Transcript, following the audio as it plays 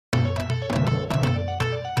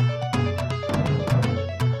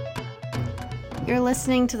You're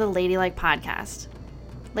listening to the Ladylike podcast.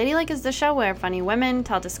 Ladylike is the show where funny women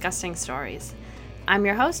tell disgusting stories. I'm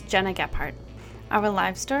your host, Jenna Gephardt. Our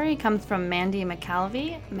live story comes from Mandee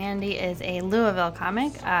McKelvey. Mandee is a Louisville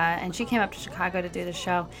comic, and she came up to Chicago to do the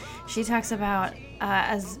show. She talks about,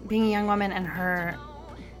 as being a young woman, and her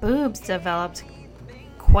boobs developed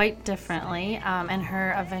quite differently, and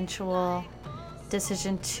her eventual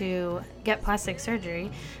decision to get plastic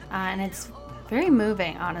surgery. And it's very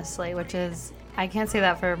moving, honestly, which is, I can't say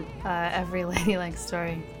that for every Ladylike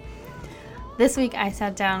story. This week I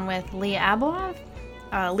sat down with Lee Aboav.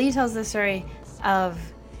 Lee tells the story of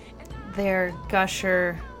their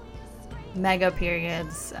gusher mega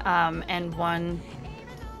periods, and one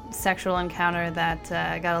sexual encounter that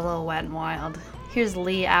got a little wet and wild. Here's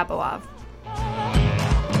Lee Aboav.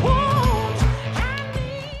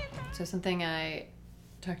 So something I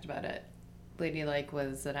talked about at Ladylike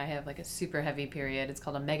was that I have like a super heavy period. It's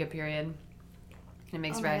called a mega period. And it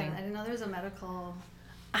makes writing. God, I didn't know there was a medical...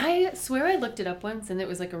 I swear I looked it up once and it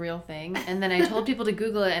was like a real thing. And then I told people to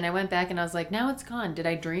Google it and I went back and I was like, now it's gone. Did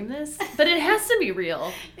I dream this? But it has to be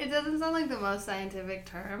real. It doesn't sound like the most scientific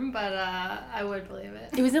term, but I would believe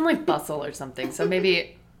it. It was in like Bustle or something. So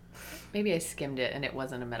maybe I skimmed it and it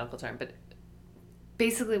wasn't a medical term. But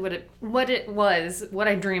basically what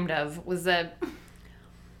I dreamed of was that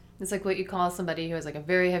it's like what you call somebody who has like a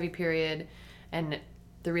very heavy period, and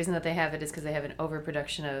the reason that they have it is because they have an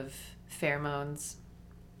overproduction of pheromones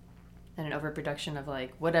and an overproduction of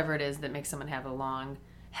like whatever it is that makes someone have a long,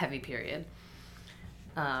 heavy period.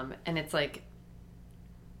 And it's like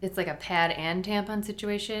a pad and tampon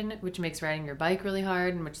situation, which makes riding your bike really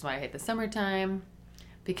hard, and which is why I hate the summertime,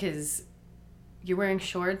 because you're wearing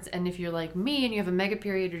shorts, and if you're like me and you have a mega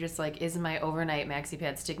period, you're just like, is my overnight maxi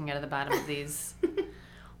pad sticking out of the bottom of these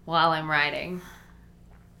while I'm riding?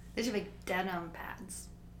 They should make denim pads.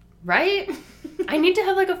 Right? I need to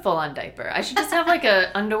have like a full-on diaper. I should just have like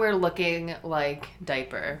a underwear-looking like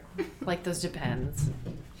diaper, like those Depends.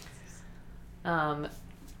 They're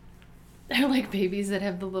like babies that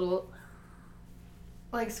have the little,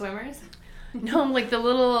 like swimmers. No, like the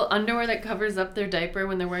little underwear that covers up their diaper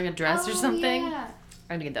when they're wearing a dress or something. Yeah.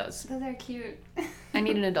 I need those. Those are cute. I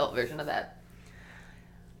need an adult version of that.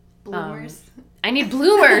 Bloomers. I need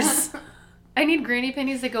bloomers. I need granny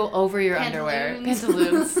panties that go over your underwear.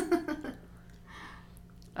 Pantaloons.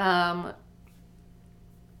 And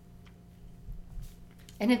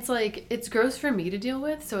it's like, it's gross for me to deal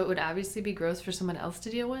with, so it would obviously be gross for someone else to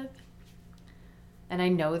deal with. And I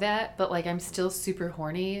know that, but like I'm still super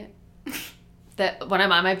horny that when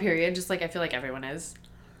I'm on my period, just like I feel like everyone is.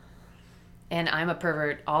 And I'm a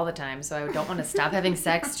pervert all the time, so I don't want to stop having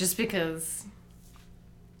sex just because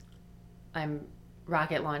I'm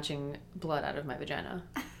rocket launching blood out of my vagina.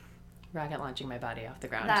 Rocket launching my body off the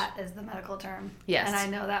ground. That is the medical term. Yes. And I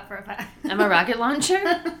know that for a fact. I'm a rocket launcher.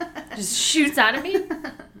 Just shoots out of me.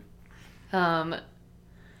 And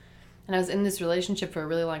I was in this relationship for a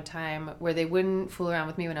really long time where they wouldn't fool around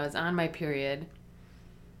with me when I was on my period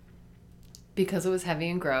because it was heavy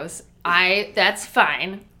and gross. That's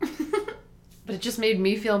fine. But it just made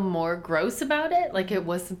me feel more gross about it. Like it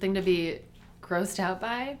was something to be grossed out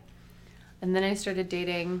by. And then I started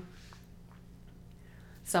dating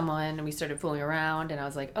someone, and we started fooling around, and I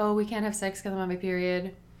was like, oh, we can't have sex because I'm on my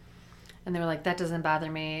period. And they were like, that doesn't bother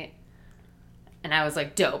me. And I was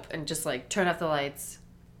like, dope, and just like turned off the lights,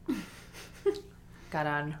 got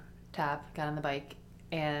on the bike,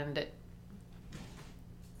 and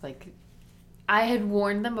like I had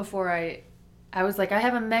warned them before I was like, I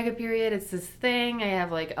have a mega period, it's this thing, I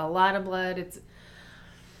have like a lot of blood, it's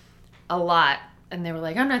a lot. And they were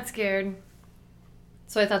like, I'm not scared.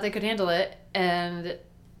 So I thought they could handle it, and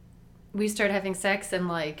we started having sex, and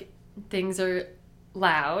like things are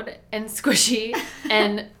loud and squishy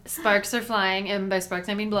and sparks are flying, and by sparks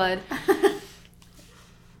I mean blood.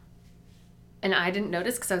 And I didn't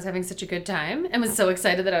notice because I was having such a good time and was so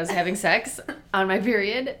excited that I was having sex on my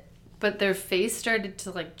period, but their face started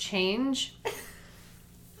to like change.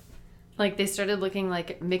 Like they started looking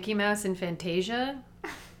like Mickey Mouse in Fantasia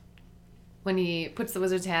when he puts the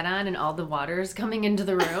wizard's hat on and all the water is coming into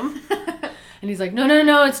the room. And he's like,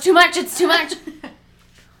 no, it's too much.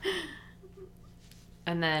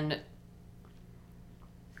 And then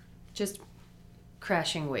just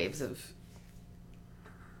crashing waves of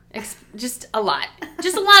just a lot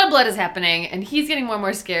of blood is happening, and he's getting more and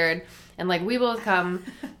more scared, and like we both come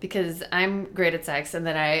because I'm great at sex, and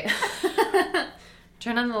then I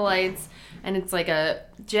turn on the lights, and it's like a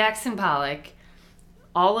Jackson Pollock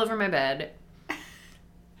all over my bed.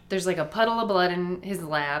 There's like a puddle of blood in his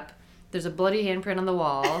lap. There's a bloody handprint on the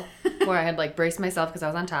wall where I had like braced myself because I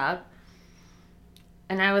was on top.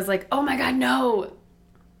 And I was like, oh my God, no.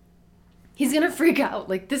 He's going to freak out.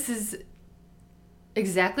 Like, this is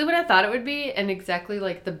exactly what I thought it would be, and exactly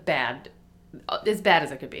like as bad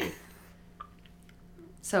as it could be.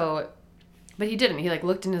 So, but he didn't. He like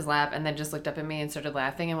looked in his lap and then just looked up at me and started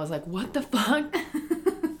laughing and was like, what the fuck?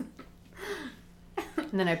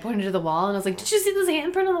 And then I pointed to the wall and I was like, did you see this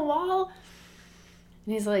handprint on the wall?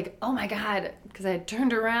 And he's like, oh my God, because I had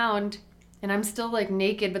turned around and I'm still like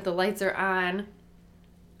naked, but the lights are on.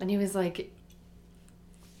 And he was like,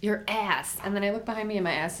 your ass. And then I look behind me and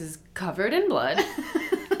my ass is covered in blood.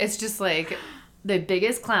 It's just like the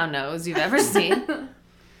biggest clown nose you've ever seen.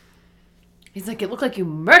 He's like, it looked like you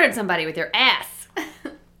murdered somebody with your ass.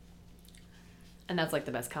 And that's like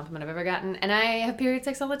the best compliment I've ever gotten. And I have period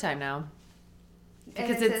sex all the time now.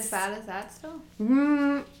 Because and it's as bad as that still?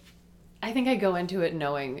 I think I go into it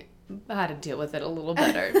knowing how to deal with it a little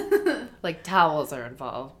better. Like towels are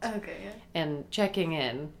involved. Okay, yeah. And checking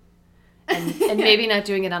in. And maybe not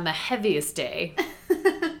doing it on the heaviest day.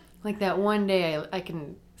 Like that one day I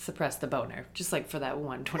can suppress the boner. Just like for that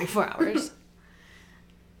 24 hours.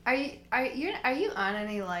 Are you on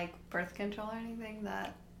any like birth control or anything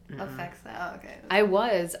that affects that? Oh, okay. I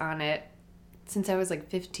was on it since I was like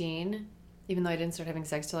 15, even though I didn't start having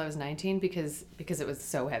sex till I was 19 because it was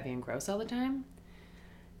so heavy and gross all the time.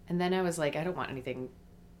 And then I was like, I don't want anything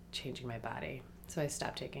changing my body. So I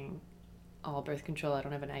stopped taking all birth control. I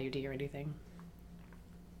don't have an IUD or anything.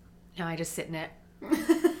 Now I just sit in it.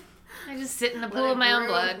 I just sit in the pool of my own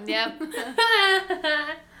blood. Yep.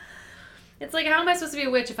 It's like, how am I supposed to be a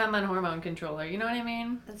witch if I'm on hormone controller? You know what I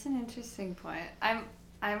mean? That's an interesting point. I'm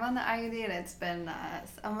on the IUD and it's been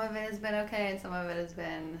some of it has been okay and some of it has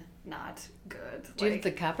been not good. Do you have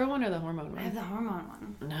the copper one or the hormone one? I have the hormone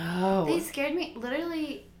one. No. They scared me.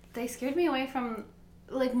 Literally, they scared me away from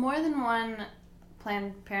like more than one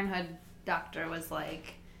Planned Parenthood doctor was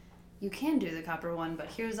like, you can do the copper one, but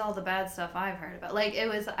here's all the bad stuff I've heard about. Like, it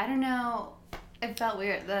was, I don't know, it felt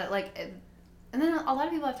weird. And then a lot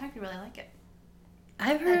of people I've talked to really like it.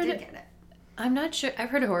 I did get it. I'm not sure. I've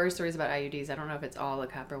heard horror stories about IUDs. I don't know if it's all the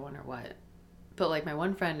copper one or what. But, like, my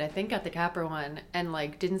one friend, I think, got the copper one and,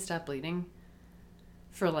 like, didn't stop bleeding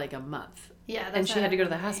for, like, a month. Yeah, that's and she had to go to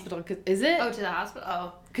the hospital. Is it? Oh, to the hospital?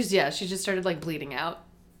 Oh. Because, yeah, she just started, like, bleeding out.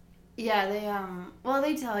 Yeah,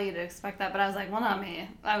 they tell you to expect that, but I was like, well, not me.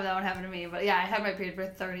 That won't happen to me. But yeah, I had my period for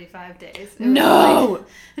 35 days. No!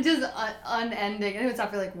 Like, just unending. And it would stop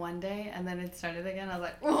for like one day, and then it started again. I was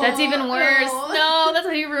like, oh, that's even worse. No, that's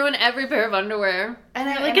how you ruin every pair of underwear. And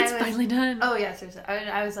it's finally done. Oh, yeah, seriously.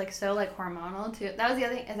 I was like so like hormonal too. That was the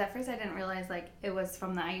other thing, is at first I didn't realize like it was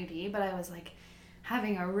from the IUD, but I was like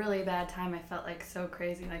having a really bad time. I felt like so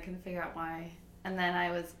crazy, and I couldn't figure out why. And then I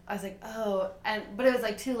was like, oh, but it was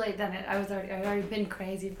like too late then. I'd already been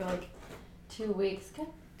crazy for like 2 weeks. God,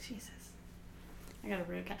 Jesus. I got a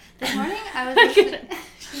rude cat. This morning I was listening,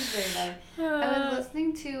 she's very nice. I was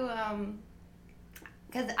listening to,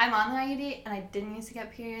 because I'm on the IUD and I didn't used to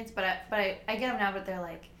get periods, but I get them now, but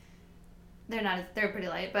they're pretty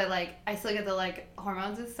light, but like I still get the like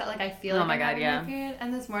hormones and stuff. Like I feel like oh my God, yeah. My period.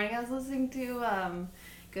 And this morning I was listening to,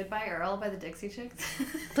 Goodbye Earl by the Dixie Chicks.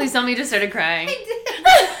 Please tell me you just started crying. I did.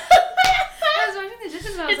 I was watching the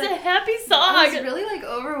dishes and I was it's like... a happy song. I was really like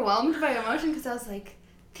overwhelmed by emotion because I was like,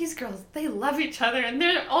 these girls, they love each other and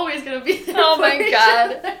they're always going to be there oh my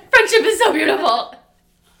God. Friendship is so beautiful.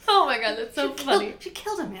 Oh my God, that's so funny. She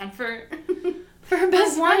killed a man for her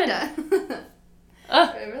best friend.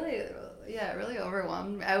 It really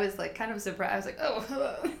overwhelmed me. I was like kind of surprised. I was like,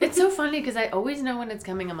 oh. It's so funny because I always know when it's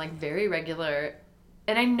coming. I'm like very regular.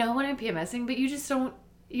 And I know when I'm PMSing, but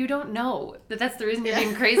you don't know that that's the reason you're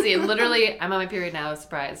being crazy. And literally, I'm on my period now,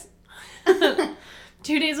 surprise. 2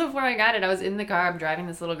 days before I got it, I was in the car, I'm driving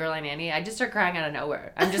this little girl I nanny. I just start crying out of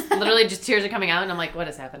nowhere. I'm just, literally just tears are coming out, and I'm like, what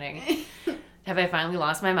is happening? Have I finally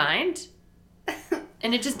lost my mind?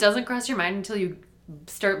 And it just doesn't cross your mind until you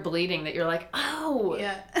start bleeding that you're like, oh,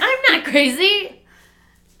 yeah. I'm not crazy.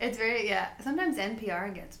 It's very, yeah. Sometimes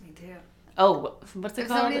NPR gets me, too. Oh, what's it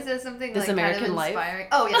called? Somebody says something This like American kind of Life? inspiring.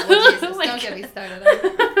 Oh, yeah. Well, Jesus, oh don't get me started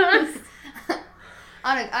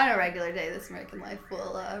on a regular day, This American Life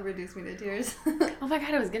will reduce me to tears. Oh my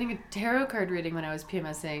God, I was getting a tarot card reading when I was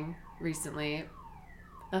PMSing recently.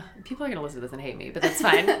 People are going to listen to this and hate me, but that's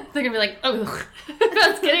fine. They're going to be like, oh,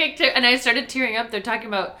 I was getting and I started tearing up. They're talking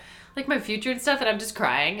about like my future and stuff, and I'm just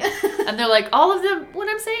crying. And they're like, all of them, what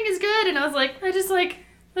I'm saying is good. And I was like, I just like...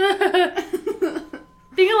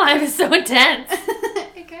 Being alive is so intense.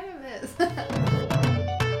 It kind of is.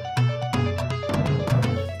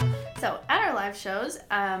 So, at our live shows,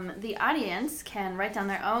 the audience can write down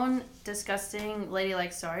their own disgusting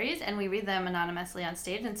ladylike stories, and we read them anonymously on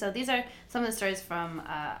stage. And so these are some of the stories from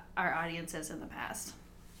our audiences in the past.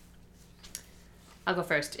 I'll go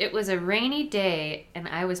first. It was a rainy day, and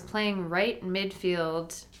I was playing right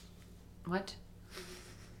midfield. What?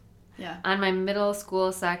 Yeah. On my middle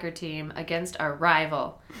school soccer team against our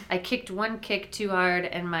rival. I kicked one kick too hard,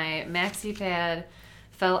 and my maxi pad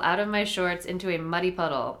fell out of my shorts into a muddy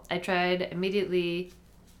puddle. I tried immediately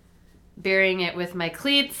burying it with my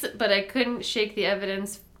cleats, but I couldn't shake the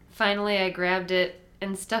evidence. Finally, I grabbed it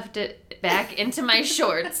and stuffed it back into my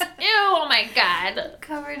shorts. Ew, oh my God.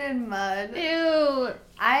 Covered in mud. Ew.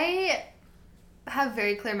 I have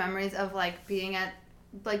very clear memories of, like, being at,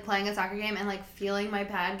 like, playing a soccer game and, like, feeling my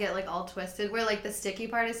pad get, like, all twisted where, like, the sticky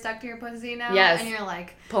part is stuck to your pussy now. Yes. And you're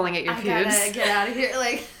like, pulling at your pubes. I gotta get out of here.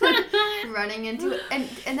 Like, running into it.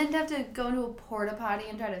 And then to have to go into a porta potty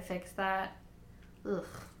and try to fix that. Ugh.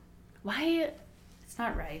 Why? It's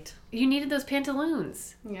not right. You needed those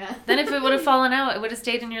pantaloons. Yeah. Then if it would have fallen out, it would have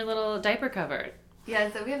stayed in your little diaper cupboard.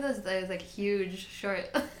 Yeah, so we have those like, huge, short...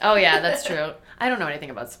 Oh, yeah, that's true. I don't know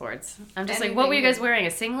anything about sports. I'm just like, what were you guys wearing?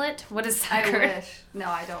 A singlet? What is soccer? I wish. No,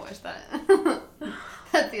 I don't wish that.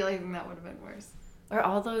 That's the only thing that would have been worse. Or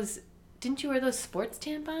all those... Didn't you wear those sports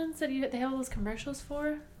tampons that they have all those commercials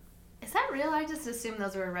for? Is that real? I just assumed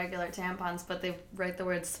those were regular tampons, but they write the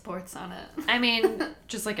word sports on it. I mean,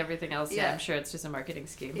 just like everything else, yeah, Yeah. I'm sure it's just a marketing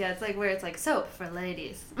scheme. Yeah, it's like where it's like soap for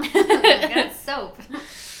ladies. It's soap.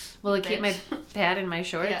 Will it keep my pad in my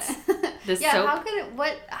shorts? Yeah. This yeah, soap? how could it,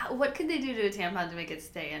 what could they do to a tampon to make it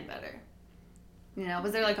stay in better? You know,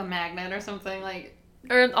 was there like a magnet or something? Like,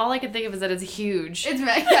 Or all I can think of is that it's huge. it's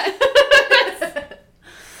magnet.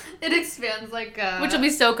 It expands like Which will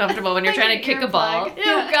be so comfortable when you're like trying an to kick a earplug. ball.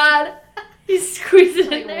 Yeah. Oh, God. He's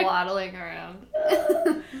squeezing like in there. waddling around.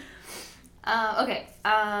 Okay.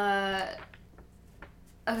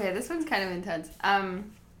 Okay, this one's kind of intense.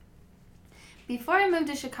 Before I moved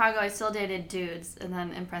to Chicago, I still dated dudes, and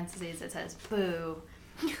then in parentheses it says, boo.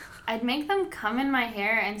 I'd make them come in my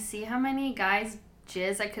hair and see how many guys'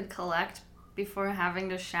 jizz I could collect before having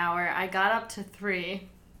to shower. I got up to 3.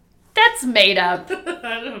 That's made up.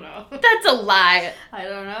 I don't know. That's a lie. I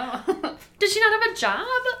don't know. Did she not have a job?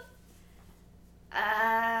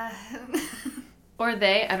 Or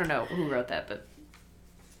they? I don't know who wrote that, but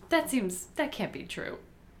that can't be true.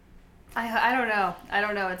 I don't know. I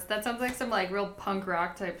don't know. That sounds like some like real punk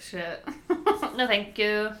rock type shit. No, thank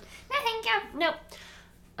you. No, thank you. Nope.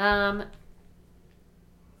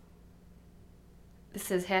 This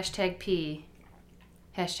says hashtag P.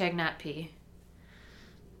 Hashtag not P.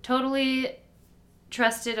 Totally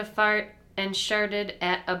trusted a fart and sharted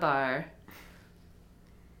at a bar.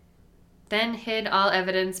 Then hid all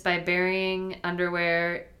evidence by burying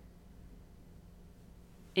underwear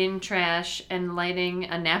in trash and lighting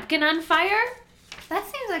a napkin on fire? That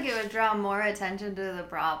seems like it would draw more attention to the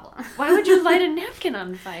problem. Why would you light a napkin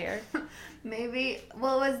on fire? Maybe,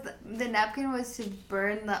 well, the napkin was to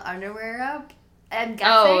burn the underwear up? I'm guessing.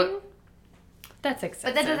 Oh, that's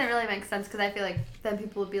excessive. But that doesn't really make sense because I feel like then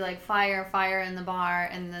people would be like, fire, fire in the bar,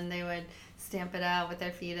 and then they would stamp it out with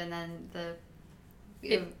their feet, and then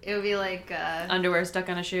it would be like... underwear stuck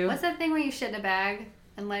on a shoe? What's that thing where you shit in a bag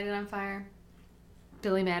and light it on fire?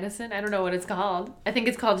 Billy Madison? I don't know what it's called. I think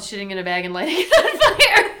it's called shitting in a bag and lighting it on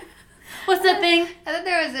fire. What's that thing? I thought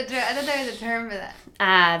there was a term for that.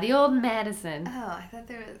 Ah, the old Madison. Oh, I thought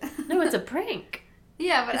there was... No, it's a prank.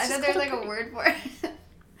 Yeah, but It's I just thought there was called like a word for it.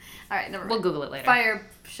 All right, never mind. We'll Google it later. Fire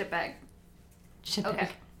shit bag. Shit Okay.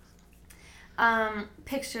 bag.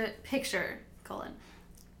 Picture,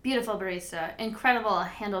 beautiful barista, incredible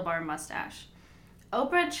handlebar mustache.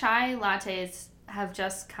 Oprah chai lattes have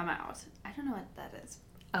just come out. I don't know what that is.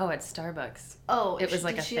 Oh, at Starbucks. Oh, It was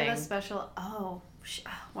like did a she have a thing. special? Oh,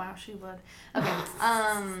 wow, she would. Okay.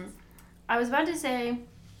 I was about to say,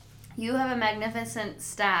 you have a magnificent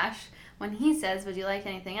stash. When he says, would you like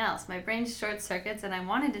anything else? My brain short circuits, and I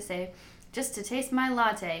wanted to say, just to taste my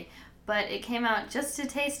latte, but it came out just to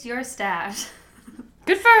taste your stash.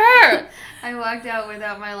 Good for her. I walked out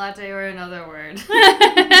without my latte or another word.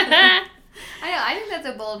 I know, I think that's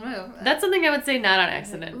a bold move. That's something I would say not on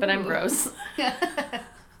accident, but I'm Ooh. gross.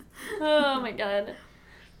 Oh my God.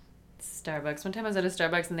 Starbucks. One time I was at a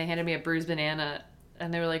Starbucks and they handed me a bruised banana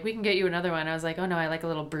and they were like, we can get you another one. I was like, oh no, I like a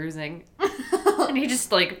little bruising. And he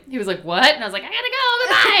was like, what? And I was like, I gotta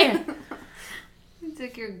go, bye-bye. You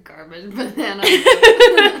took your garbage banana.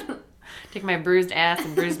 Took my bruised ass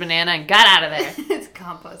and bruised banana and got out of there. It's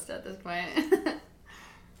compost at this point.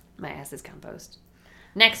 My ass is compost.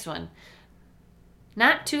 Next one.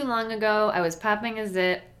 Not too long ago, I was popping a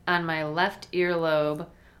zit on my left earlobe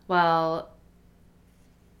while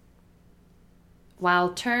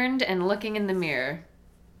turned and looking in the mirror.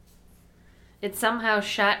 It somehow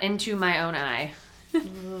shot into my own eye.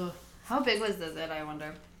 How big was it, I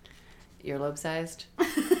wonder? Earlobe sized.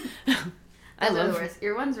 I love the worst.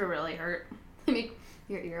 Ear ones were really hurt. Make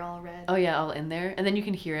your ear all red. Oh yeah, all in there. And then you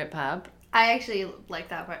can hear it pop. I actually like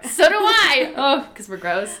that part. So do I! Oh, because we're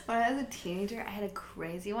gross. When I was a teenager, I had a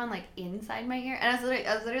crazy one, like, inside my ear. And I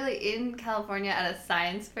was literally in California at a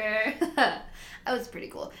science fair. That was pretty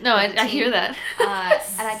cool. No, I hear that.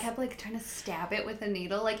 And I kept, like, trying to stab it with a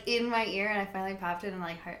needle, like, in my ear. And I finally popped it and,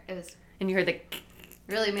 like, it was... And you heard the...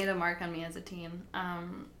 Really made a mark on me as a teen.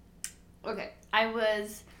 Okay. I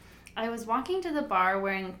was walking to the bar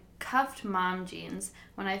wearing cuffed mom jeans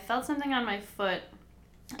when I felt something on my foot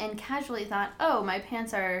and casually thought, oh, my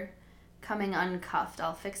pants are coming uncuffed.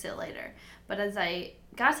 I'll fix it later. But as I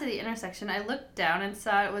got to the intersection, I looked down and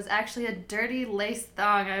saw it was actually a dirty lace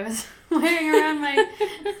thong I was wearing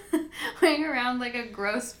around like a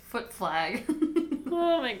gross foot flag.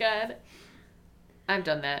 Oh my god. I've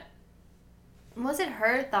done that. Was it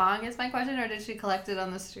her thong is my question, or did she collect it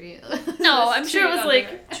on the street? No, I'm sure it was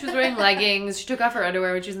like, she was wearing leggings. She took off her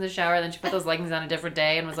underwear when she was in the shower, then she put those leggings on a different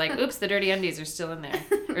day and was like, oops, the dirty undies are still in there.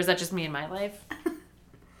 Or is that just me in my life?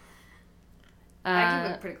 I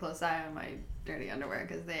keep a pretty close eye on my dirty underwear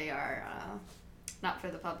because they are not for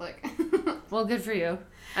the public. Well, good for you.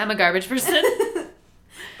 I'm a garbage person.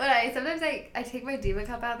 But sometimes I take my Diva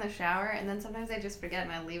cup out in the shower, and then sometimes I just forget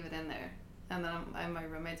and I leave it in there. And then my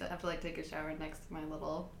roommates have to, like, take a shower next to my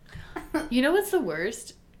little... You know what's the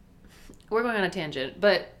worst? We're going on a tangent,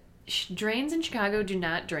 but drains in Chicago do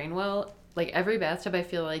not drain well. Like, every bathtub, I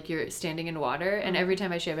feel like you're standing in water, and every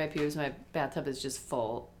time I shave my pubes, my bathtub is just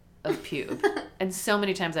full of pube. And so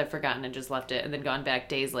many times I've forgotten and just left it, and then gone back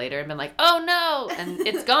days later and been like, oh no! And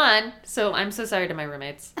it's gone. So I'm so sorry to my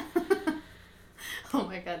roommates. Oh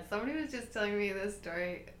my god, somebody was just telling me this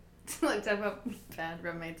story, like, talk about bad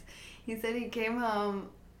roommates. He said he came home,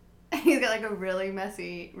 he's got, like, a really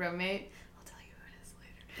messy roommate. I'll tell you who it is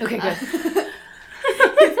later. Okay, good.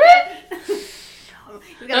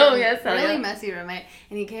 He's got a really messy roommate,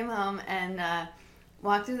 and he came home and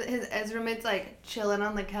walked in, his roommate's, like, chilling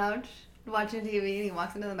on the couch, watching TV, and he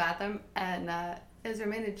walks into the bathroom, and his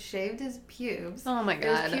roommate had shaved his pubes. Oh my god.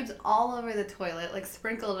 There was pubes all over the toilet, like,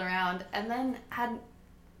 sprinkled around, and then had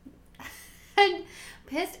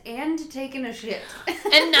pissed and taken a shit.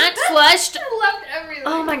 And not flushed? Left everything.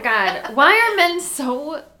 Oh my god. Why are men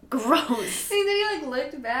so gross? And then he, like,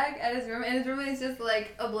 looked back at his room, and his roommate's just,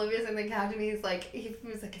 like, oblivious on the couch, and he's like, he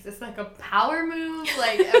was like, is this, like, a power move?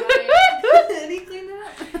 Like, am I... Did he clean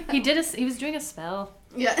it up? He was doing a spell.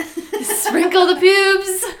 Yeah. Sprinkle the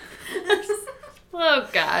pubes. Oh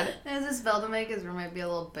god. It was a spell to make his roommate be a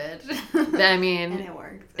little bitch. I mean... And it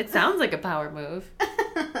worked. It sounds like a power move.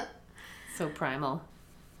 So primal.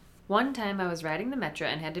 One time I was riding the metro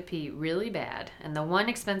and had to pee really bad, and the one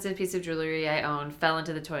expensive piece of jewelry I owned fell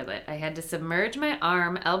into the toilet. I had to submerge my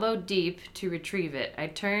arm elbow deep to retrieve it. I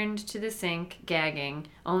turned to the sink, gagging,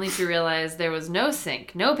 only to realize there was no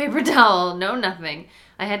sink, no paper towel, no nothing.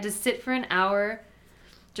 I had to sit for an hour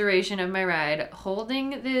duration of my ride,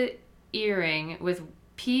 holding the earring with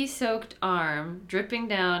pee-soaked arm dripping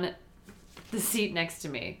down the seat next to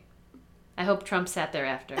me. I hope Trump sat there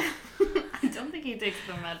after. I don't think he takes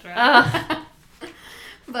the metro.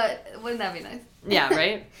 But wouldn't that be nice? Yeah,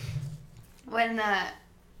 right? When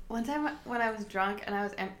one time when I was drunk and I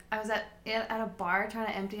was at a bar trying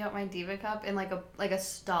to empty out my Diva cup in like a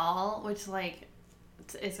stall, which, like,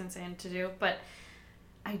 it's insane to do, but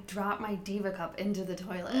I dropped my Diva cup into the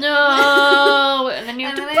toilet. No! And then you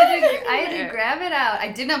have I had to grab it out.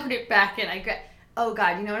 I did not put it back in. Oh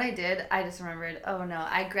god, you know what I did? I just remembered. Oh no.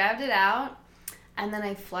 I grabbed it out, and then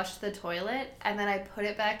I flushed the toilet, and then I put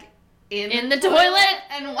it back in the toilet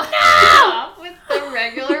and washed it off with the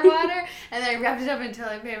regular water, and then I wrapped it up in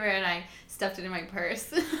toilet paper, and I stuffed it in my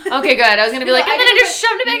purse. Okay, good. I was going to be like, and then I just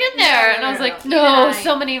shoved it back in there. And I was like, no,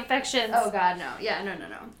 so many infections. Oh god, no. Yeah, no.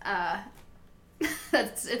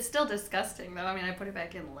 It's still disgusting though. I mean, I put it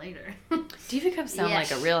back in later. Diva cups sound like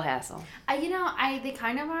a real hassle. They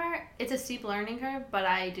kind of are. It's a steep learning curve, but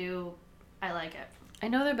I like it. I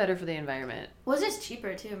know they're better for the environment. Well, it's just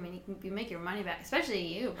cheaper too. I mean, you make your money back, especially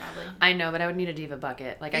you probably. I know, but I would need a Diva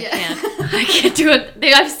bucket. Like, I can't do it.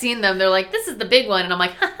 I've seen them. They're like, this is the big one, and I'm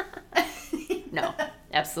like, no,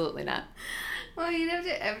 absolutely not. Well, I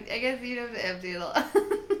guess you'd have to empty it all.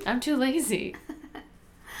 I'm too lazy.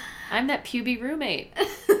 I'm that puby roommate.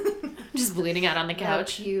 I'm just bleeding out on the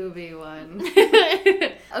couch. The puby one.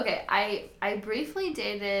 Okay, I briefly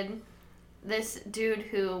dated this dude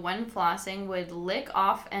who, when flossing, would lick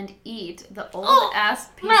off and eat the old-ass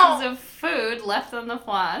pieces of food left on the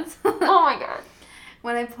floss. Oh, my God.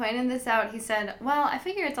 When I pointed this out, he said, well, I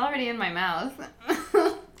figure it's already in my mouth.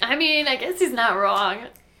 I mean, I guess he's not wrong.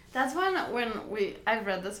 That's when I've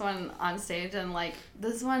read this one on stage, and, like,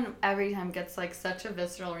 this one every time gets, like, such a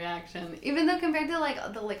visceral reaction. Even though compared to, like,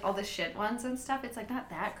 all the shit ones and stuff, it's, like, not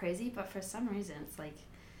that crazy, but for some reason, it's, like,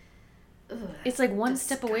 ugh, it's, like, one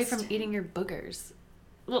disgusting. step away from eating your boogers.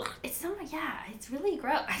 Ugh. It's not, yeah, it's really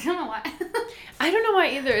gross. I don't know why. I don't know why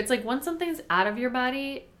either. It's, like, once something's out of your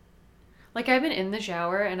body... Like, I've been in the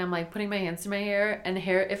shower, and I'm, like, putting my hands through my hair, and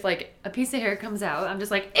if, like, a piece of hair comes out, I'm just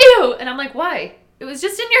like, ew! And I'm like, why? It was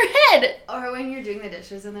just in your head! Or when you're doing the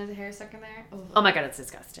dishes and there's a hair stuck in there. Oh my God, it's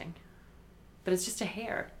disgusting. But it's just a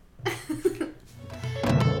hair.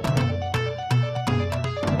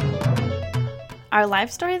 Our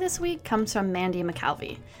live story this week comes from Mandee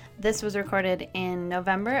McKelvey. This was recorded in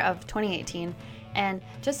November of 2018, and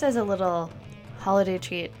just as a little holiday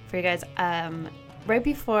treat for you guys, right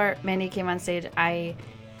before Mandee came on stage,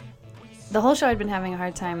 the whole show I'd been having a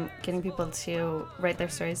hard time getting people to write their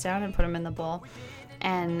stories down and put them in the bowl.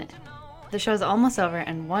 And the show's almost over,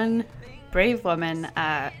 and one brave woman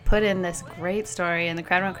put in this great story, and the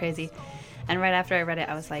crowd went crazy. And right after I read it,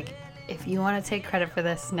 I was like, if you want to take credit for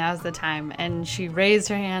this, now's the time. And she raised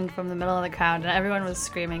her hand from the middle of the crowd, and everyone was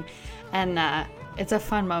screaming. And it's a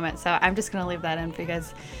fun moment, so I'm just going to leave that in for you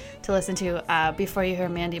guys to listen to before you hear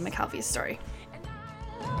Mandee McKelvey's story.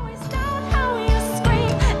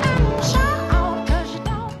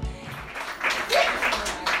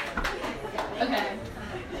 Okay.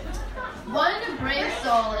 One brave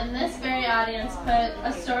soul in this very audience put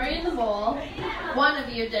a story in the bowl. One of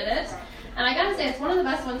you did it. And I gotta say, it's one of the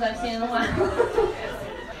best ones I've seen in a while.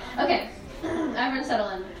 Okay, everyone settle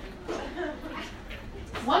in.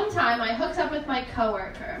 One time I hooked up with my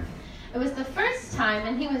coworker. It was the first time,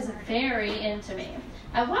 and he was very into me.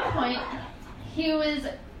 At one point, he was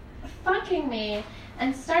fucking me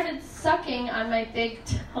and started sucking on my big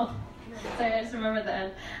toe. Sorry, I just remembered the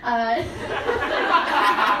end.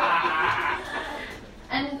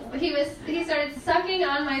 And he started sucking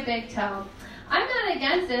on my big toe. I'm not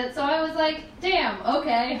against it, so I was like, damn,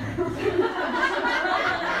 okay.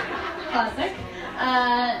 Classic.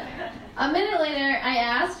 A minute later, I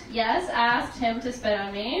asked him to spit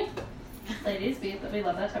on me. Ladies, we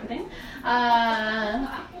love that type of thing.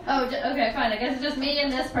 Okay, fine. I guess it's just me and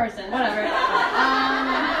this person. Whatever.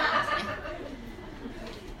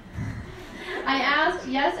 I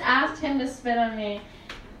asked him to spit on me.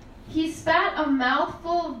 He spat a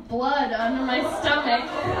mouthful of blood onto my stomach.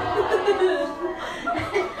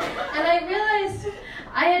 And I realized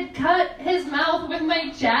I had cut his mouth with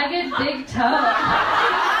my jagged big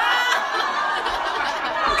toe.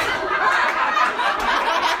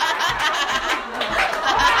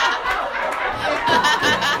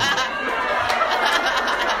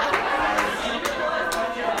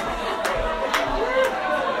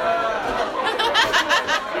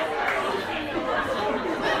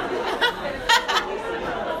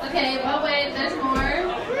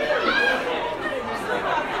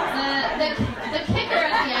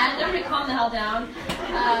 Down.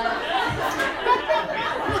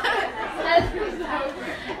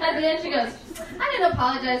 At the end she goes, I didn't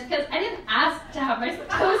apologize because I didn't ask to have my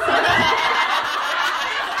toe sucked.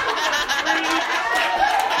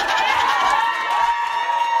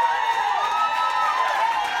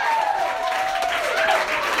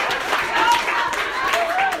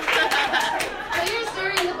 Put your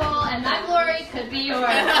story in the bowl and that glory could be yours.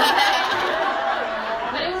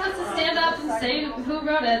 Say who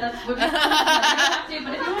wrote it. That's what you don't have to,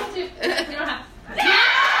 but if you want to, you don't have to.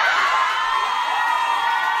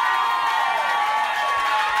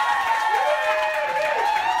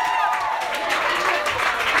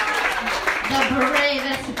 The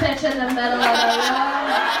bravest bitch in the middle of the room. I love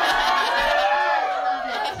it.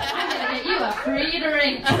 I'm gonna get you a free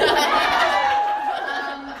drink.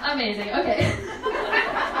 Amazing. Okay.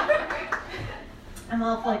 I'm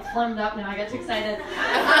all like flummed up now. I get too excited. Okay.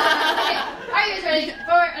 Are you guys ready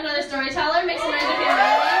for another storyteller? Make some noise if you're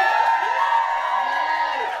ready.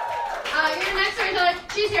 Your next storyteller,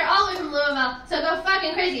 she's here all the way from Louisville, so go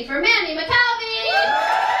fucking crazy for Mandee McKelvey!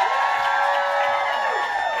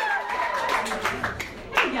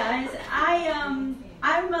 Hey guys,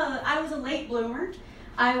 I was a late bloomer.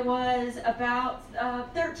 I was about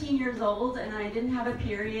 13 years old, and I didn't have a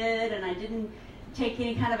period, and I didn't take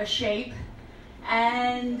any kind of a shape.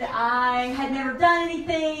 And I had never done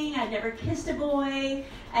anything. I'd never kissed a boy.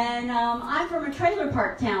 And I'm from a trailer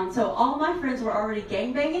park town, so all my friends were already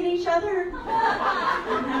gangbanging each other. And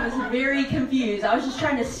I was very confused. I was just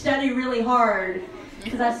trying to study really hard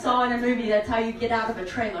because I saw in a movie that's how you get out of a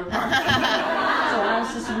trailer park. So I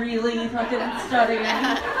was just really fucking studying.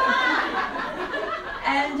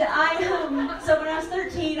 And so when I was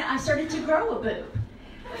 13, I started to grow a boob.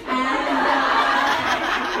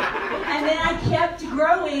 And then I kept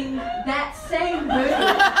growing that same boob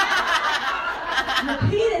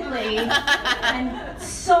repeatedly and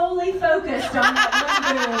solely focused on that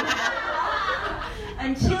one boob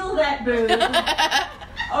until that boob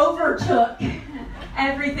overtook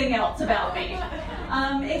everything else about me.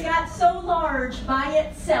 It got so large by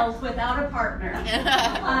itself without a partner.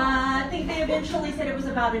 I think they eventually said it was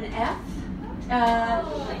about an F.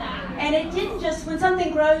 And it didn't just, when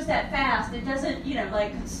something grows that fast, it doesn't,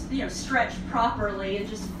 stretch properly and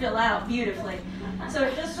just fill out beautifully. So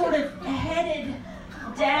it just sort of headed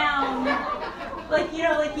down, like you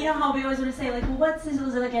know how we always want to say, like, well, what's this?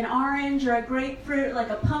 Was it like an orange or a grapefruit, like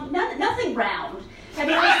a pumpkin? Nothing round. Have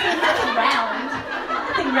you ever seen nothing round?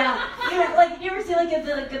 Nothing round. You ever see like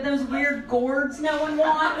those weird gourds no one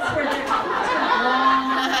wants, where they're just kind of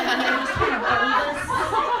long and they're just kind of bulbous?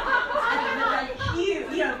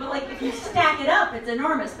 Cute, but like if you stack it up, it's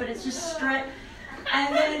enormous, but it's just straight.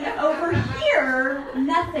 And then over here,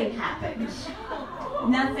 nothing happened.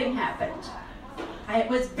 Nothing happened. It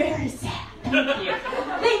was very sad. Thank you.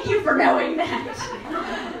 Thank you for knowing that.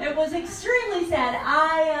 It was extremely sad.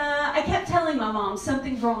 I kept telling my mom,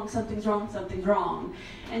 something's wrong, something's wrong, something's wrong.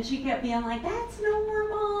 And she kept being like, that's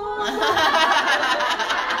normal.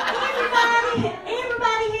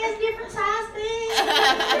 Everybody has different size things.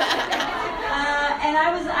 And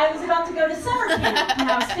I was about to go to summer camp when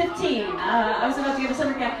I was 15. I was about to go to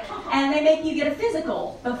summer camp, and they make you get a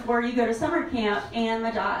physical before you go to summer camp. And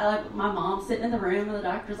my mom's sitting in the room, and the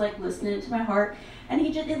doctor's like listening to my heart, and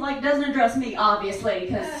he just doesn't address me, obviously,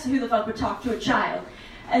 because who the fuck would talk to a child?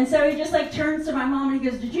 And so he just like turns to my mom and he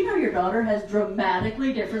goes, "Did you know your daughter has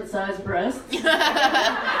dramatically different sized breasts?" And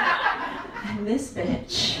this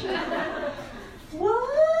bitch. What?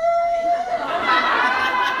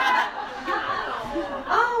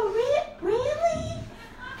 Oh, really?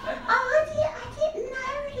 Oh, I didn't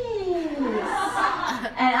notice.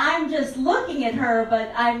 And I'm just looking at her,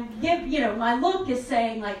 but my look is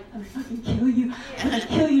saying like, I'm gonna fucking kill you. I'm gonna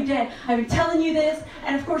kill you dead. I've been telling you this.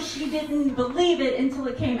 And of course she didn't believe it until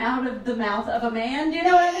it came out of the mouth of a man. Do you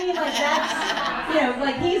know what I mean? Like that's,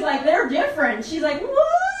 like he's like, they're different. She's like, what?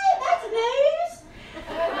 That's news?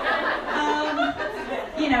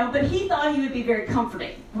 But he thought he would be very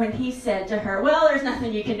comforting when he said to her, well, there's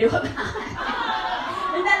nothing you can do about it.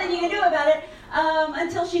 There's nothing you can do about it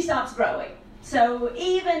until she stops growing. So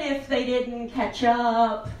even if they didn't catch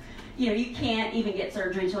up, you can't even get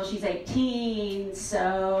surgery until she's 18,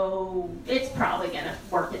 so it's probably going to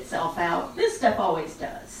work itself out. This stuff always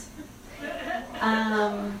does.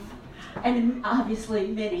 And obviously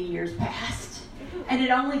many years passed, and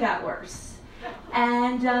it only got worse.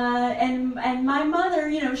 And my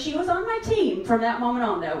mother, she was on my team from that moment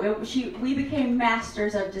on, though. We became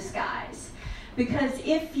masters of disguise. Because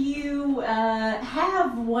if you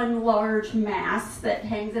have one large mass that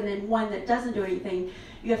hangs and then one that doesn't do anything,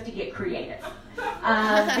 you have to get creative.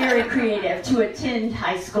 Very creative to attend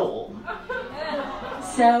high school.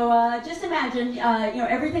 So just imagine,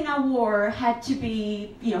 everything I wore had to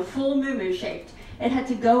be, full moo-moo shaped. It had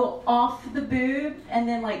to go off the boob and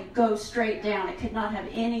then go straight down. It could not have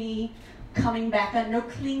any coming back up, no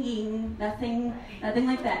clinging, nothing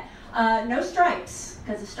like that. No stripes,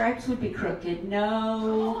 because the stripes would be crooked.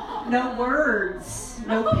 No words,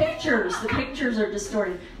 no pictures. The pictures are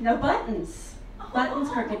distorted. No buttons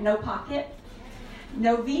crooked. No pocket.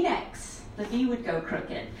 No V-necks. The V would go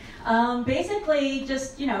crooked. Basically,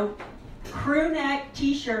 just crew neck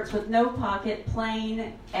T-shirts with no pocket,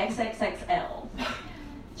 plain XXXL.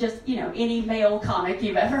 Just, any male comic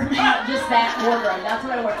you've ever met, just that wardrobe. That's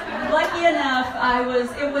what I wore. Lucky enough,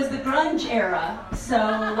 it was the grunge era, so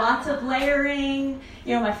lots of layering.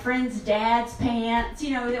 My friend's dad's pants.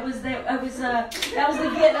 That was the gift.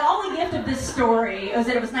 The only gift of this story was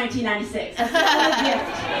that it was 1996. That's the only gift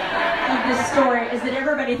of this story is that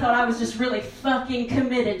everybody thought I was just really fucking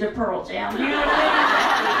committed to Pearl Jam. You know what I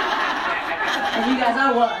mean? And you guys,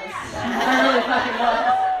 I was. I really fucking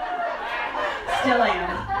was. Still am.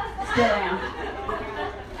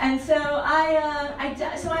 And so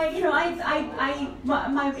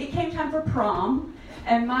it came time for prom,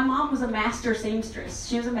 and my mom was a master seamstress.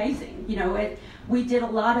 She was amazing. We did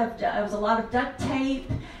it was a lot of duct tape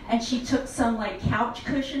and she took some like couch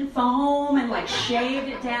cushion foam and like shaved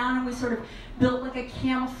it down, and we sort of built like a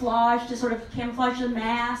camouflage to sort of camouflage the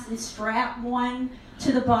mass and strap one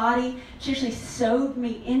to the body. She actually sewed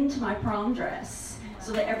me into my prom dress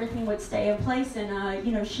so that everything would stay in place.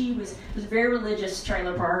 And she was very religious,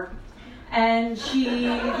 trailer park, and she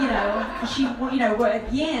again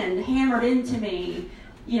hammered into me,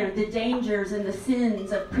 the dangers and the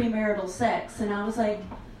sins of premarital sex. And I was like,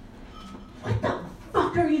 what the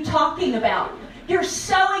fuck are you talking about? You're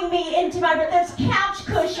sewing me into there's couch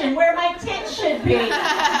cushion where my tits should be.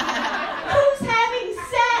 Who's having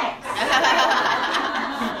sex?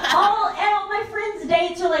 all my friends'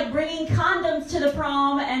 dates are like bringing condoms to the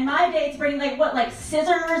prom, and my date's bringing like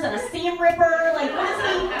scissors and a seam ripper. Like, what is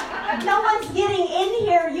he? No one's getting in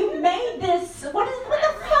here. You made this. What the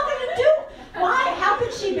fuck are you doing? Why? How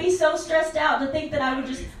could she be so stressed out to think that I would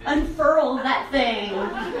just unfurl that thing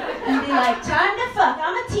and be like, time to fuck,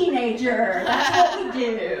 I'm a teenager, that's what we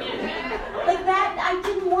do. Like that, I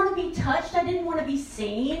didn't want to be touched, I didn't want to be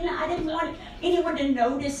seen, I didn't want anyone to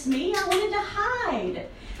notice me, I wanted to hide.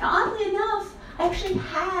 Now, oddly enough, I actually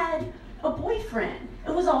had a boyfriend.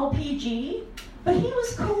 It was all PG, but he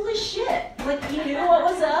was cool as shit. Like, he knew what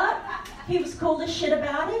was up. He was cool as shit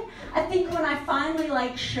about it. I think when I finally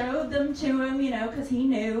showed them to him, because he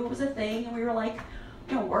knew it was a thing, and we were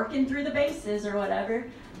working through the bases or whatever,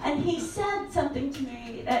 and he said something to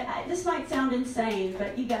me that this might sound insane,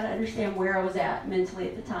 but you gotta understand where I was at mentally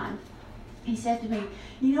at the time. He said to me,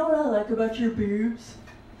 "You know what I like about your boobs?"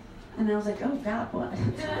 And I was like, "Oh God, what?"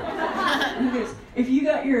 And he goes, "If you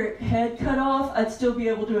got your head cut off, I'd still be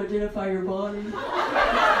able to identify your body."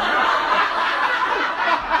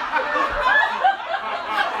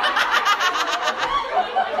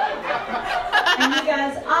 And you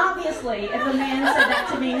guys, obviously, if a man said that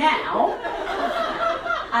to me now,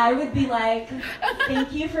 I would be like,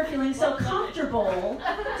 "Thank you for feeling so comfortable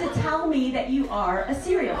to tell me that you are a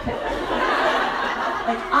serial killer."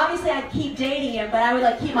 Obviously I'd keep dating him, but I would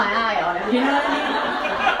keep my eye on him, you know what I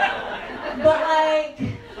mean? But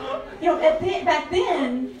back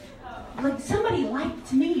then, somebody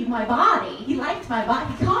liked me, my body. He liked my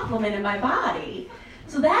body, he complimented my body.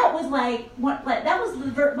 So that was my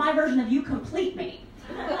version of you complete me.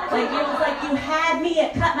 It was like you had me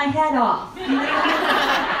at cut my head off. You know what I mean?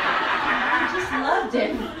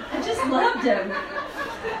 I just loved him.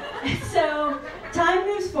 So time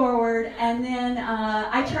moves forward, and then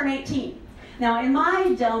I turn 18. Now, in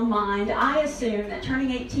my dumb mind, I assume that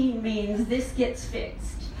turning 18 means this gets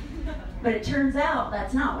fixed. But it turns out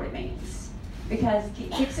that's not what it means. Because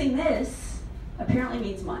fixing this apparently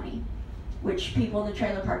means money, which people in the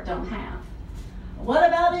trailer park don't have. What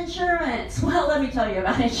about insurance? Well, let me tell you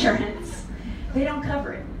about insurance. They don't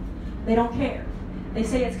cover it. They don't care. They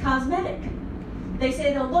say it's cosmetic. They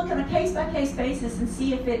say they'll look on a case-by-case basis and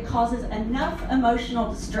see if it causes enough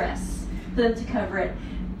emotional distress for them to cover it.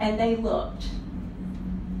 And they looked.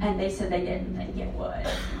 And they said they didn't think it would.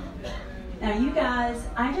 Now, you guys,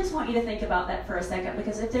 I just want you to think about that for a second,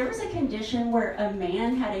 because if there was a condition where a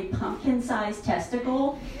man had a pumpkin-sized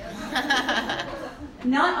testicle,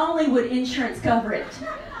 not only would insurance cover it,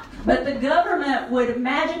 but the government would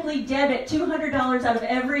magically debit $200 out of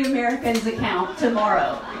every American's account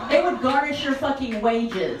tomorrow. They would garnish your fucking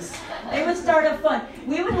wages. They would start a fund.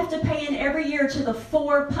 We would have to pay in every year to the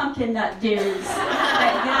 4 pumpkin nut dudes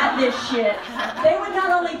that got this shit. They would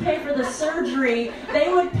not only pay for the surgery, they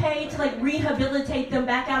would pay to rehabilitate them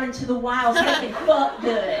back out into the wild so they can fuck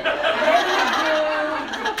good. They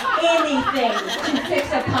would do anything to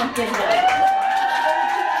fix a pumpkin nut.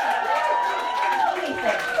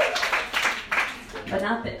 But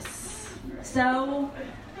not this. So,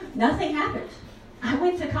 nothing happened. I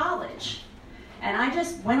went to college, and I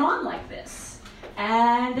just went on like this.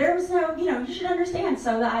 And there was no, you should understand,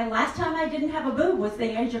 so last time I didn't have a boob was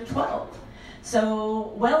the age of 12.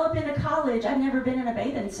 So, well up into college, I've never been in a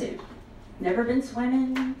bathing suit. Never been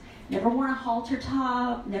swimming, never worn a halter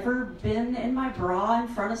top, never been in my bra in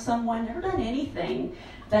front of someone, never done anything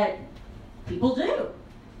that people do.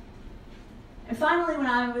 And finally, when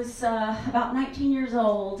I was about 19 years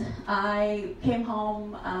old, I came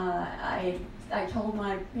home. I told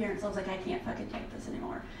my parents, I was like, I can't fucking take this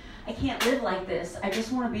anymore. I can't live like this. I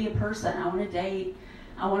just want to be a person. I want to date.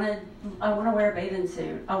 I want to wear a bathing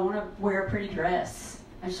suit. I want to wear a pretty dress.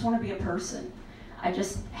 I just want to be a person. I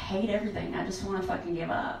just hate everything. I just want to fucking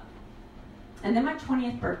give up. And then my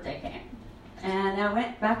 20th birthday came, and I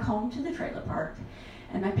went back home to the trailer park.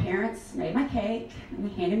 And my parents made my cake, and they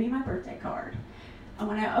handed me my birthday card. And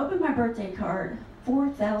when I opened my birthday card,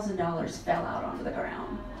 $4,000 fell out onto the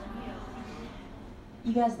ground.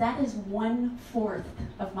 You guys, that is 1/4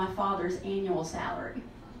 of my father's annual salary.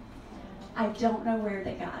 I don't know where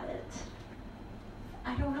they got it.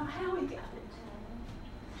 I don't know how he got it.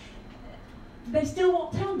 They still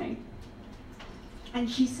won't tell me. And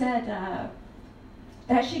she said,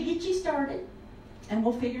 that should get you started, and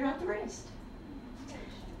we'll figure out the rest.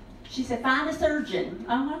 She said, find a surgeon.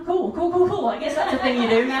 Cool. I guess that's a thing you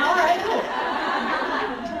do now. All right, cool.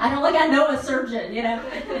 I don't think I know a surgeon, you know.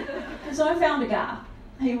 So I found a guy.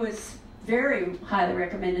 He was very highly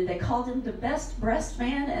recommended. They called him the best breast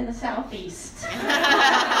man in the Southeast.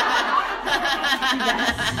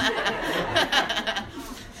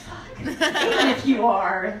 Even if you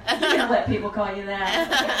are, you're going to let people call you that.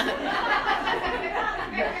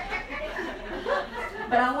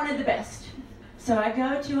 But I wanted the best. So I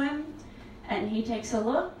go to him, and he takes a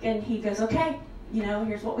look, and he goes, okay,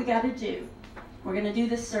 here's what we got to do. We're going to do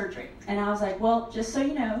this surgery. And I was like, well, just so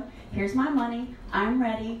you know, here's my money. I'm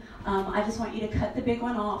ready. I just want you to cut the big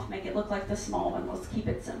one off, make it look like the small one. Let's keep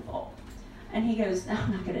it simple. And he goes, no,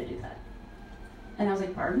 I'm not going to do that. And I was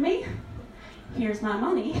like, pardon me? Here's my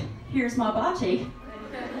money. Here's my body.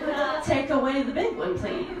 Take away the big one,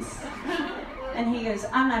 please. And he goes,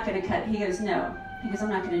 I'm not going to cut it. He goes, no. He goes, I'm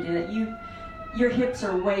not going to do that. Your hips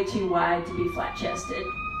are way too wide to be flat-chested.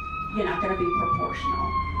 You're not going to be proportional.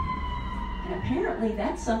 And apparently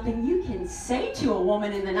that's something you can say to a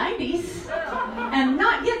woman in the 90s and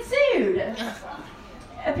not get sued.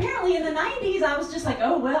 Apparently in the 90s I was just like,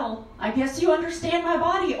 oh, well, I guess you understand my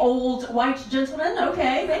body, old white gentleman.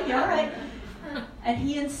 Okay, thank you, all right. And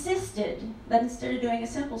he insisted that instead of doing a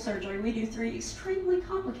simple surgery, we do 3 extremely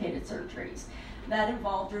complicated surgeries that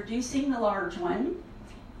involved reducing the large one,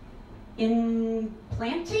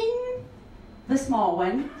 implanting the small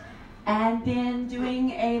one, and then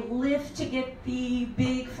doing a lift to get the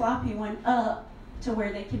big floppy one up to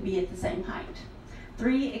where they can be at the same height.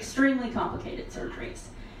 3 extremely complicated surgeries.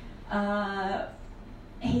 When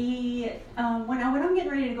I'm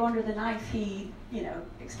getting ready to go under the knife, he,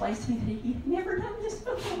 explains to me that he'd never done this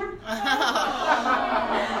before. Because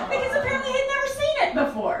apparently he'd never seen it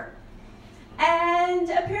before. And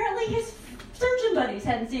apparently his surgeon buddies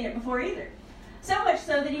hadn't seen it before either. So much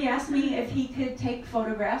so that he asked me if he could take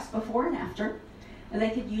photographs before and after, and they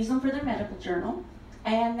could use them for their medical journal,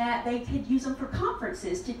 and that they could use them for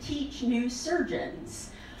conferences to teach new surgeons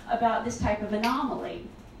about this type of anomaly.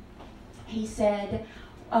 He said,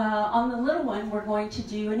 on the little one, we're going to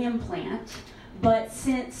do an implant, but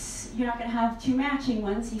since you're not going to have 2 matching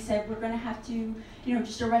ones, he said, we're going to have to,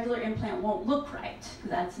 just a regular implant won't look right.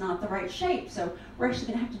 That's not the right shape. So we're actually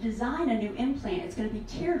going to have to design a new implant. It's going to be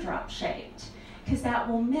teardrop shaped, because that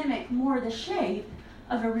will mimic more the shape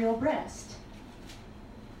of a real breast.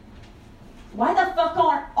 Why the fuck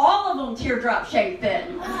aren't all of them teardrop shaped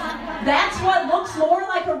then? That's what looks more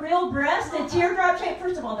like a real breast, a teardrop shape.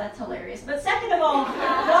 First of all, that's hilarious. But second of all,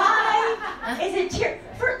 why is it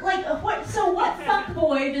what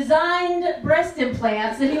fuckboy designed breast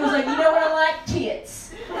implants and he was like, you know what I like?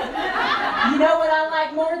 Tits. You know what I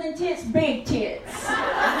like more than tits? Big tits.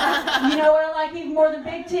 You know what I like even more than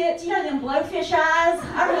big tits? You know them blowfish eyes?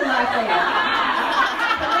 I really like them.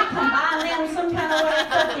 Can we combine them some kind of way?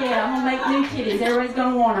 Fuck yeah, I'm going to make new titties. Everybody's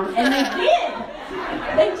going to want them. And they did.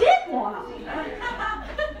 They did want them.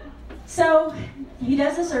 So he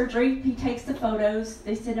does the surgery. He takes the photos.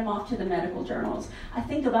 They send him off to the medical journals. I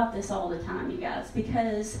think about this all the time, you guys,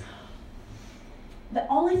 because the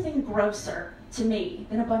only thing grosser to me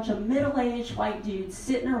than a bunch of middle-aged white dudes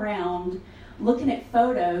sitting around looking at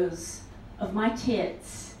photos of my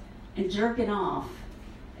tits and jerking off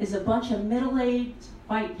is a bunch of middle-aged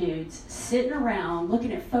white dudes sitting around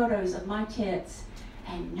looking at photos of my tits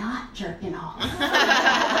and not jerking off.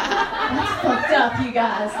 That's fucked up, you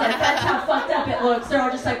guys. That's how fucked up it looks. They're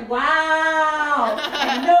all just like, wow,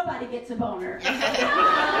 and nobody gets a boner.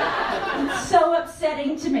 It's so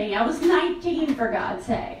upsetting to me. I was 19, for God's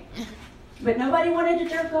sake. But nobody wanted to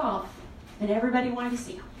jerk off, and everybody wanted to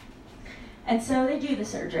see them. And so they do the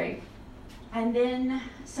surgery. And then,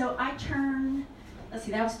 so I turn,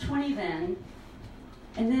 that was 20 then.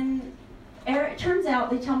 And then it turns out,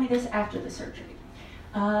 they tell me this after the surgery.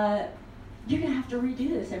 You're going to have to redo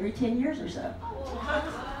this every 10 years or so.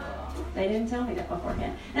 They didn't tell me that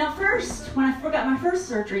beforehand. Now first, when I got my first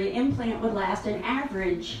surgery, an implant would last an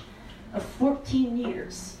average of 14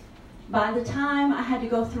 years. By the time I had to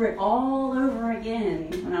go through it all over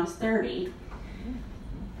again when I was 30,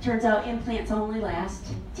 turns out implants only last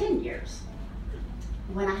 10 years.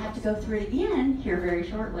 When I have to go through it again here very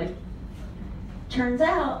shortly, Turns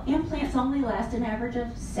out, implants only last an average of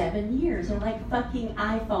 7 years. They're like fucking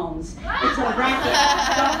iPhones. It's a racket.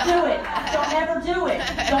 Don't do it. Don't ever do it.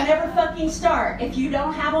 Don't ever fucking start. If you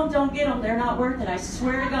don't have them, don't get them. They're not worth it. I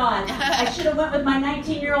swear to God. I should have went with my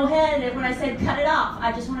 19-year-old head and when I said cut it off.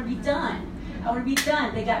 I just want to be done. I want to be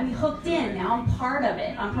done. They got me hooked in. Now I'm part of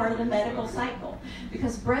it. I'm part of the medical cycle.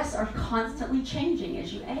 Because breasts are constantly changing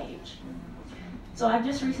as you age. So I've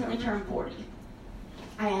just recently turned 40.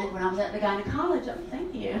 And when I was at the gynecologist,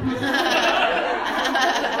 thank you.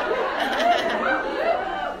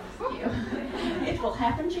 It will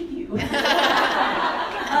happen to you. So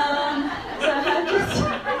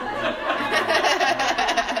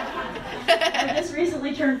I just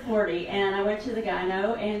recently turned 40, and I went to the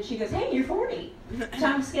gyno, and she goes, "Hey, you're 40.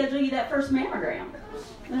 Time to schedule you that first mammogram."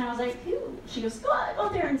 And I was like, "Ooh." She goes, "Go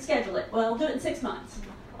out there and schedule it." "Well, I'll do it in 6 months."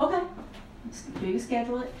 "Okay." Do you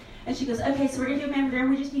schedule it? And she goes, "Okay, so we're going to do a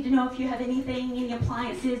mammogram. We just need to know if you have anything, any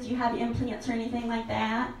appliances. Do you have implants or anything like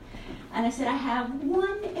that?" And I said, "I have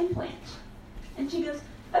 1 implant." And she goes,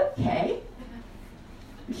 "Okay."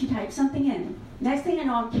 And she typed something in. Next thing I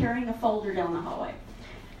know, I'm carrying a folder down the hallway.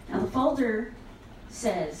 Now the folder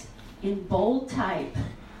says, in bold type,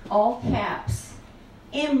 all caps,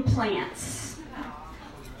 implants.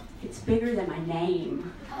 It's bigger than my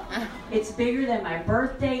name. It's bigger than my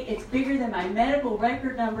birth date. It's bigger than my medical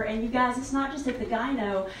record number. And you guys, it's not just at the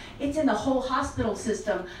gyno. It's in the whole hospital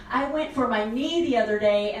system. I went for my knee the other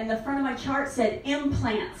day, and the front of my chart said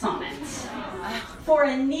implants on it. For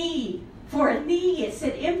a knee, it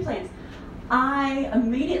said implants. I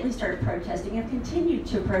immediately started protesting and continued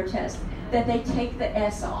to protest that they take the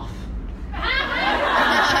S off. Take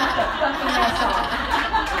the fucking S off.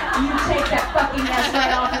 You take that fucking S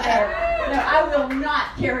right off of there. No, I will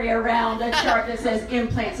not carry around a chart that says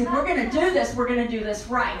implants. If we're going to do this, we're going to do this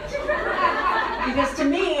right. Because to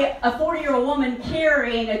me, a 40-year-old woman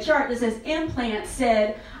carrying a chart that says implants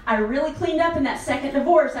said, "I really cleaned up in that second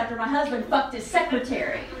divorce after my husband fucked his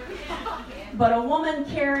secretary." But a woman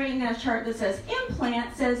carrying a chart that says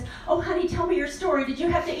implant says, "Oh, honey, tell me your story. Did you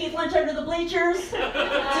have to eat lunch under the bleachers? Do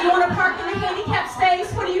you want to park in the handicapped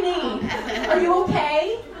space? What do you need? Are you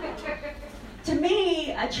okay?" To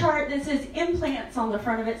me, a chart that says implants on the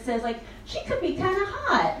front of it says, like, she could be kind of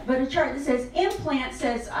hot. But a chart that says implant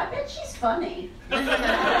says, I bet she's funny. A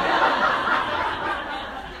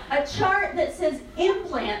chart that says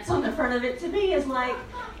implants on the front of it to me is like,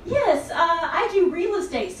 yes, I do real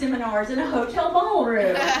estate seminars in a hotel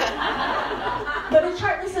ballroom. But a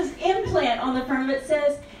chart that says implant on the front of it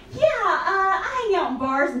says, yeah, I hang out in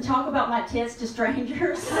bars and talk about my tits to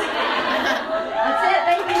strangers. That's it.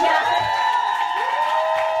 Thank you, guys.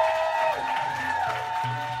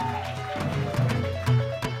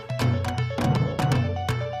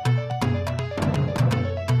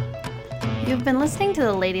 You've been listening to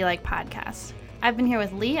the Ladylike Podcast. I've been here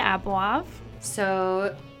with Lee Aboav.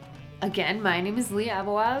 So, again, my name is Lee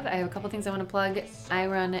Aboav. I have a couple things I want to plug.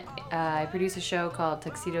 I produce a show called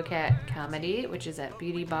Tuxedo Cat Comedy, which is at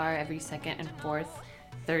Beauty Bar every second and fourth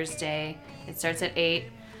Thursday. It starts at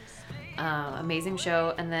 8. Amazing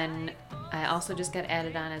show. And then I also just got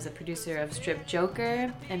added on as a producer of Strip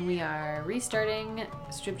Joker, and we are restarting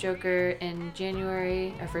Strip Joker in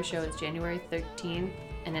January. Our first show is January 13th,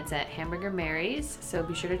 and it's at Hamburger Mary's, so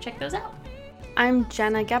be sure to check those out. I'm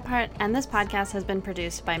Jenna Gephardt, and this podcast has been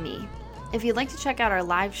produced by me. If you'd like to check out our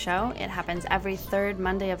live show, it happens every third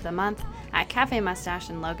Monday of the month at Cafe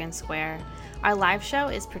Mustache in Logan Square. Our live show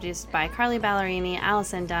is produced by Carly Ballerini,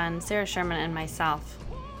 Allison Dunn, Sarah Sherman, and myself.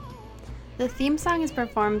 The theme song is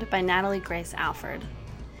performed by Natalie Grace Alford.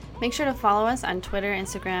 Make sure to follow us on Twitter,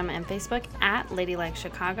 Instagram, and Facebook at Ladylike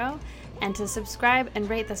Chicago, and to subscribe and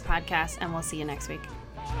rate this podcast, and we'll see you next week.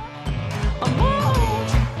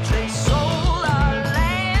 They